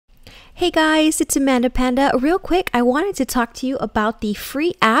Hey guys, it's MandaPanda. Real quick, I wanted to talk to you about the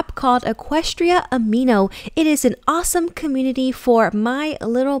free app called Equestria Amino. It is an awesome community for My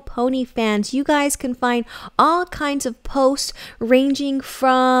Little Pony fans. You guys can find all kinds of posts ranging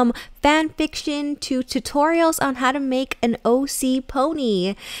from fan fiction to tutorials on how to make an OC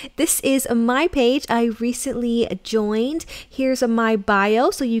pony. This is my page. I recently joined. Here's my bio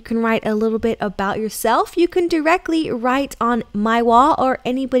so you can write a little bit about yourself. You can directly write on my wall or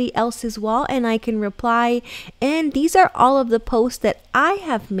anybody else's wall and I can reply, and these are all of the posts that I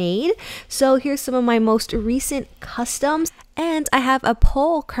have made. So here's some of my most recent customs. And I have a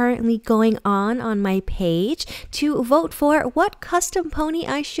poll currently going on my page to vote for what custom pony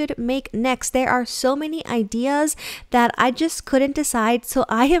I should make next. There are so many ideas that I just couldn't decide, so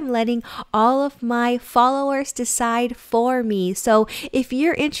I am letting all of my followers decide for me. So if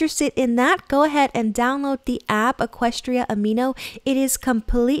you're interested in that, go ahead and download the app Equestria Amino. It is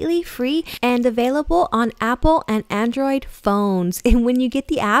completely free and available on Apple and Android phones. And when you get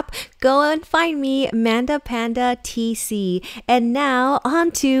the app, go and find me, MandaPanda TC. And now on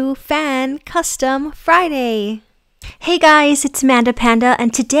to Fan Custom Friday. Hey guys, it's MandaPanda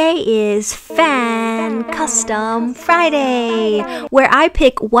and today is Fan Custom Friday, where I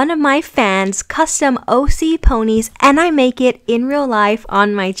pick one of my fans' custom OC ponies and I make it in real life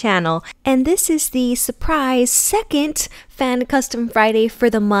on my channel. And this is the surprise second Fan Custom Friday for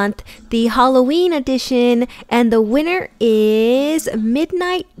the month, the Halloween edition, and the winner is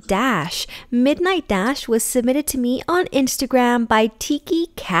Midnight Dash. Midnight Dash was submitted to me on Instagram by Tiki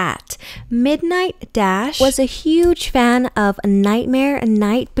Cat. Midnight Dash was a huge fan of Nightmare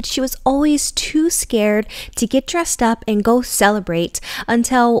Night, but she was always too scared to get dressed up and go celebrate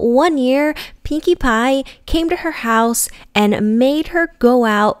until one year Pinkie Pie came to her house and made her go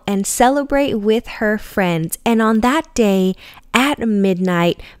out and celebrate with her friends. And on that day, at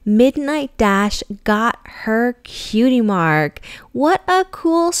midnight, Midnight Dash got her cutie mark. What a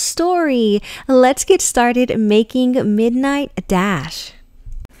cool story! Let's get started making Midnight Dash.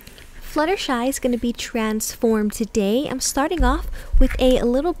 Fluttershy is going to be transformed today. I'm starting off with a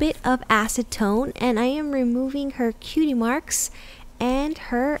little bit of acetone and I am removing her cutie marks and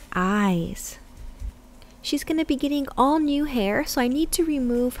her eyes. She's going to be getting all new hair, so I need to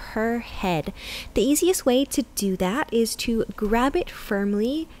remove her head. The easiest way to do that is to grab it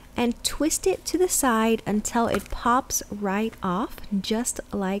firmly and twist it to the side until it pops right off, just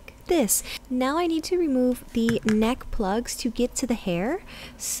like this. Now I need to remove the neck plugs to get to the hair.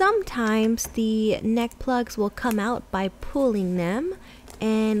 Sometimes the neck plugs will come out by pulling them,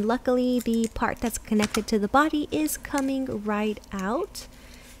 and luckily the part that's connected to the body is coming right out.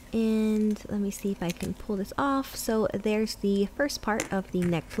 And let me see if I can pull this off. So there's the first part of the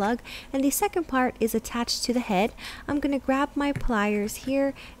neck plug and the second part is attached to the head. I'm going to grab my pliers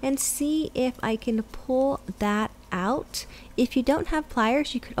here and see if I can pull that out. If you don't have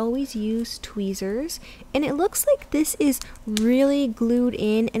pliers, you could always use tweezers, and it looks like this is really glued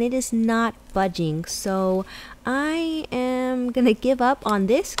in and it is not budging, so I am gonna give up on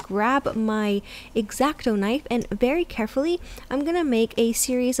this, grab my X-Acto knife, and very carefully I'm gonna make a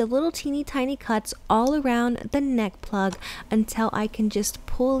series of little teeny tiny cuts all around the neck plug until I can just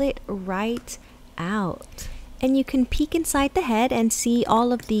pull it right out. And you can peek inside the head and see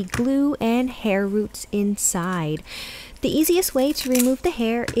all of the glue and hair roots inside. The easiest way to remove the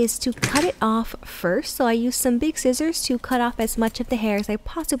hair is to cut it off first. So I used some big scissors to cut off as much of the hair as I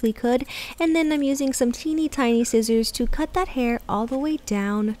possibly could. And then I'm using some teeny tiny scissors to cut that hair all the way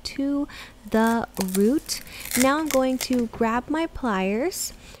down to the root. Now I'm going to grab my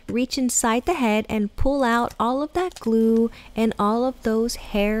pliers, reach inside the head and pull out all of that glue and all of those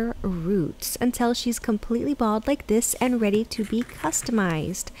hair roots until she's completely bald like this and ready to be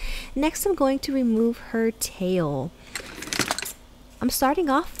customized. Next, I'm going to remove her tail. I'm starting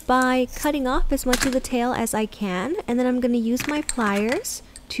off by cutting off as much of the tail as I can, and then I'm going to use my pliers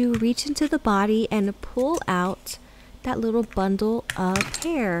to reach into the body and pull out that little bundle of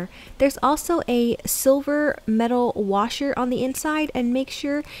hair. There's also a silver metal washer on the inside, and make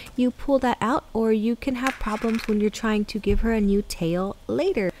sure you pull that out or you can have problems when you're trying to give her a new tail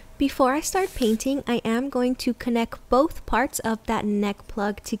later. Before I start painting, I am going to connect both parts of that neck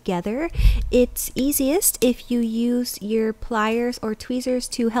plug together. It's easiest if you use your pliers or tweezers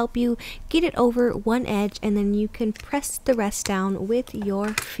to help you get it over one edge, and then you can press the rest down with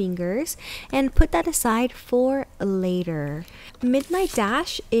your fingers and put that aside for later. Midnight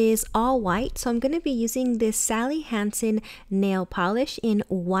Dash is all white, so I'm going to be using this Sally Hansen nail polish in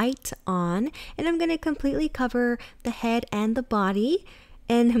white on, and I'm going to completely cover the head and the body.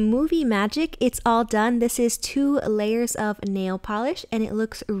 And movie magic, it's all done. This is 2 layers of nail polish and it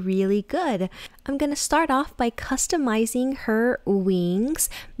looks really good. I'm gonna start off by customizing her wings.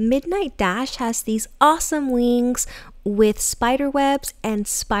 Midnight Dash has these awesome wings with spider webs and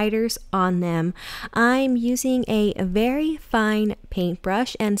spiders on them. I'm using a very fine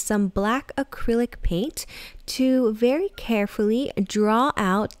paintbrush and some black acrylic paint to very carefully draw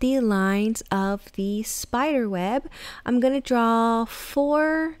out the lines of the spider web. I'm going to draw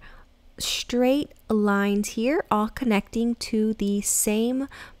 4 straight lines here, all connecting to the same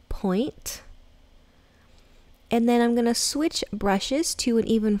point. And then I'm going to switch brushes to an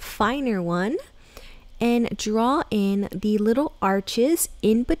even finer one and draw in the little arches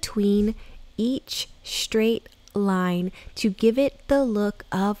in between each straight line to give it the look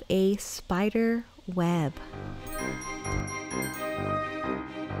of a spider web.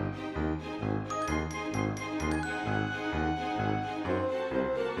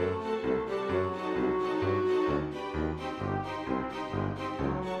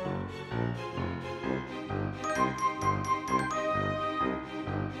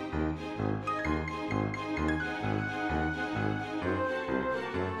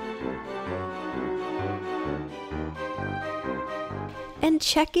 And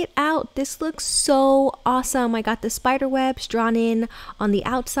check it out, this looks so awesome. I got the spider webs drawn in on the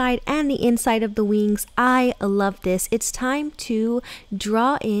outside and the inside of the wings. I love this. It's time to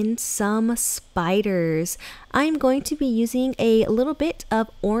draw in some spiders. I'm going to be using a little bit of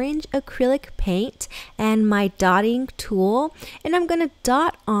orange acrylic paint and my dotting tool, and I'm going to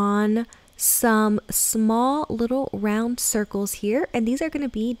dot on some small little round circles here, and these are going to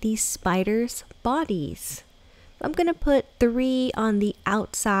be the spiders' bodies. I'm going to put 3 on the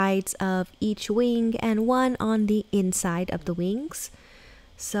outsides of each wing and 1 on the inside of the wings.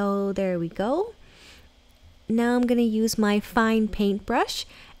 So there we go. Now I'm going to use my fine paintbrush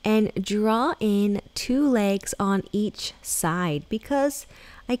and draw in 2 legs on each side because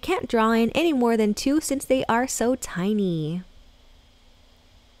I can't draw in any more than 2 since they are so tiny.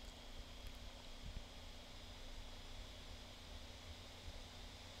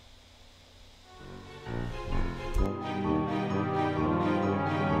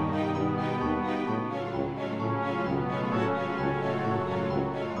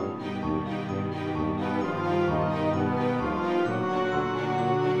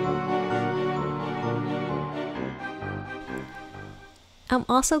 I'm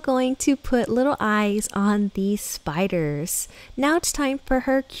also going to put little eyes on these spiders. Now it's time for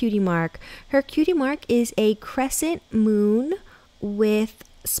her cutie mark. Her cutie mark is a crescent moon with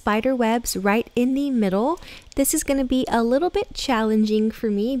spider webs right in the middle. This is going to be a little bit challenging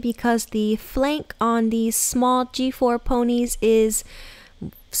for me because the flank on these small G4 ponies is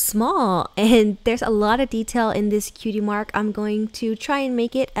small and there's a lot of detail in this cutie mark. I'm going to try and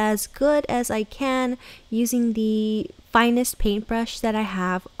make it as good as I can using the finest paintbrush that I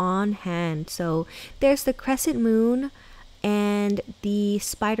have on hand. So there's the crescent moon and the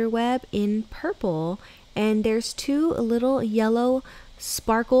spider web in purple, and there's 2 little yellow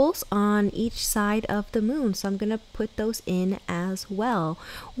sparkles on each side of the moon, so I'm gonna put those in as well.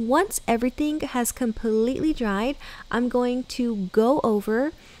 Once everything has completely dried, I'm going to go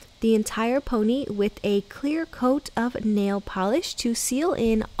over the entire pony with a clear coat of nail polish to seal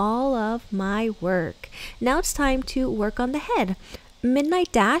in all of my work. Now it's time to work on the head.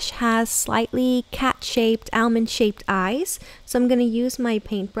 Midnight Dash has slightly cat-shaped, almond-shaped eyes, so I'm going to use my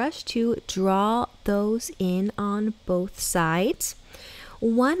paintbrush to draw those in on both sides.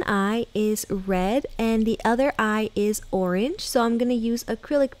 One eye is red and the other eye is orange, so I'm going to use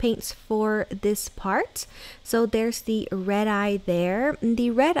acrylic paints for this part. So there's the red eye there. The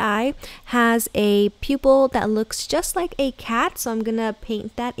red eye has a pupil that looks just like a cat, so I'm going to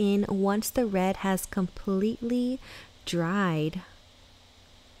paint that in once the red has completely dried.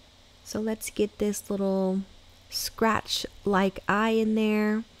 So let's get this little scratch-like eye in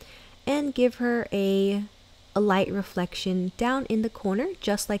there and give her a light reflection down in the corner,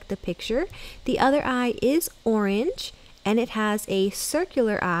 just like the picture. The other eye is orange and it has a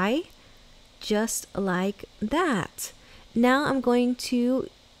circular eye, just like that. Now I'm going to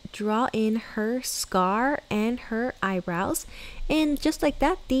draw in her scar and her eyebrows, and just like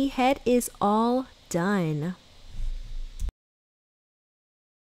that, the head is all done.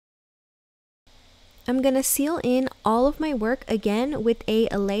 I'm going to seal in all of my work again with a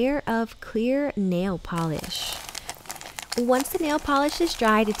layer of clear nail polish. Once the nail polish is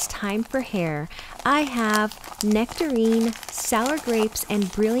dried, it's time for hair. I have Nectarine, Sour Grapes,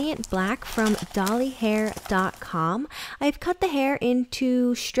 and Brilliant Black from dollyhair.com. I've cut the hair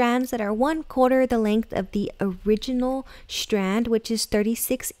into strands that are 1/4 the length of the original strand, which is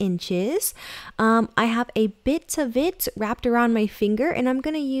 36 inches. I have a bit of it wrapped around my finger, and I'm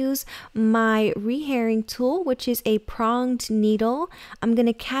going to use my rehairing tool, which is a pronged needle. I'm going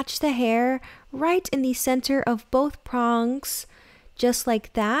to catch the hair right in the center of both prongs, just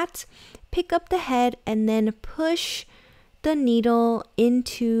like that. Pick up the head and then push the needle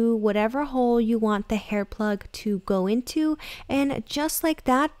into whatever hole you want the hair plug to go into, and just like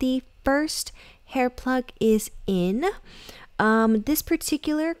that, the first hair plug is in. This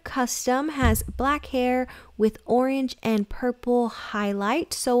particular custom has black hair with orange and purple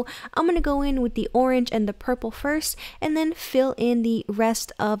highlight, so I'm going to go in with the orange and the purple first and then fill in the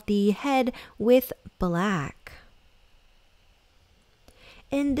rest of the head with black.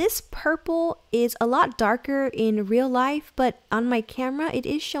 And this purple is a lot darker in real life, but on my camera it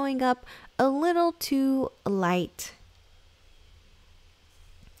is showing up a little too light.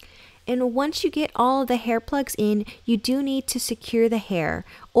 And once you get all of the hair plugs in, you do need to secure the hair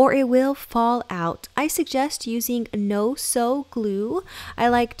or it will fall out. I suggest using no-sew glue. I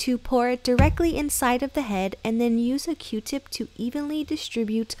like to pour it directly inside of the head and then use a Q-tip to evenly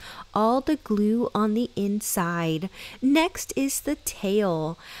distribute all the glue on the inside. Next is the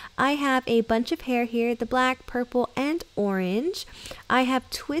tail. I have a bunch of hair here, the black, purple, and orange. I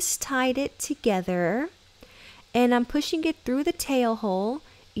have twist tied it together and I'm pushing it through the tail hole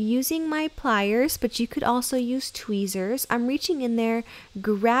using my pliers, but you could also use tweezers. I'm reaching in there,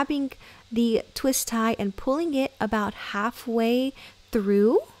 grabbing the twist tie and pulling it about halfway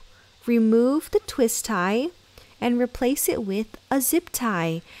through. Remove the twist tie and replace it with a zip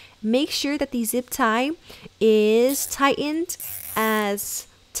tie. Make sure that the zip tie is tightened as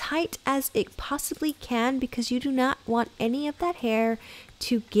tight as it possibly can because you do not want any of that hair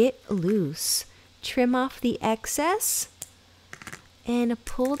to get loose. Trim off the excess and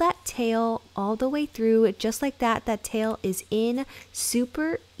pull that tail all the way through, just like that. That tail is in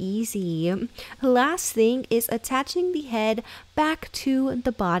super easy. Last thing is attaching the head back to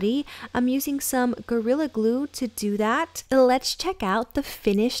the body. I'm using some Gorilla Glue to do that. Let's check out the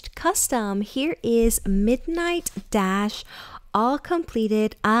finished custom. Here is Midnight Dash, all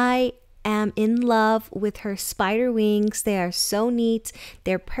completed. I am in love with her spider wings. They are so neat.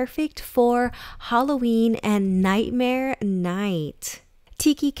 They're perfect for Halloween and Nightmare Night.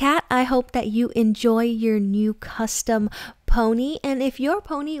 Tiki Cat, I hope that you enjoy your new custom pony, and if your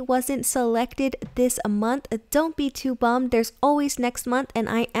pony wasn't selected this month, don't be too bummed. There's always next month, and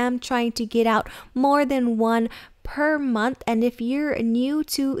I am trying to get out more than one per month. And if you're new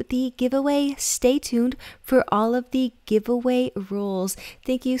to the giveaway, stay tuned for all of the giveaway rules.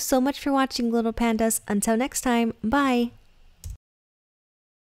 Thank you so much for watching, little pandas. Until next time, bye.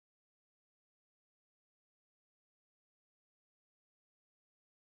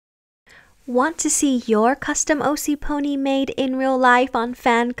 Want to see your custom OC pony made in real life on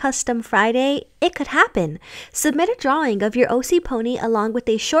Fan Custom Friday? It could happen. Submit a drawing of your OC pony along with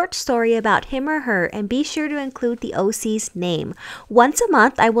a short story about him or her, and be sure to include the OC's name. Once a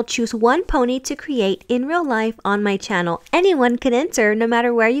month, I will choose one pony to create in real life on my channel. Anyone can enter, no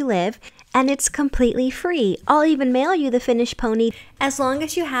matter where you live, and it's completely free. I'll even mail you the finished pony as long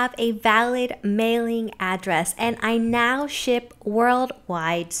as you have a valid mailing address. And I now ship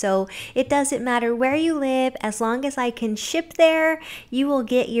worldwide, so it doesn't matter where you live. As long as I can ship there, you will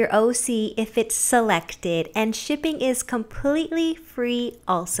get your OC if it's selected. And shipping is completely free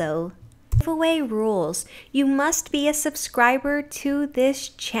also. Giveaway rules. You must be a subscriber to this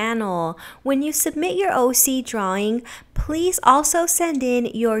channel. When you submit your OC drawing, please also send in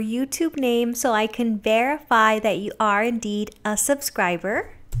your YouTube name so I can verify that you are indeed a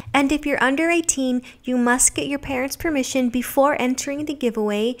subscriber. And if you're under 18, you must get your parents' permission before entering the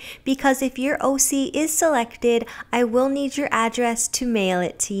giveaway, because if your OC is selected, I will need your address to mail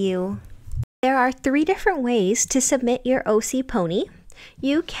it to you. There are 3 different ways to submit your OC pony.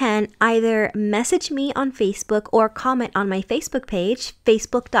 You can either message me on Facebook or comment on my Facebook page,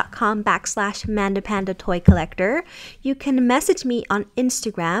 facebook.com/MandaPanda Toy Collector. You can message me on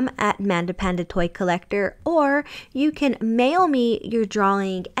Instagram at MandaPanda Toy Collector, or you can mail me your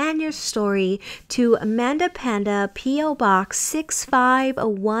drawing and your story to MandaPanda, P.O. Box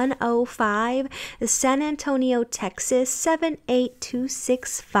 65105, San Antonio, Texas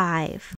 78265.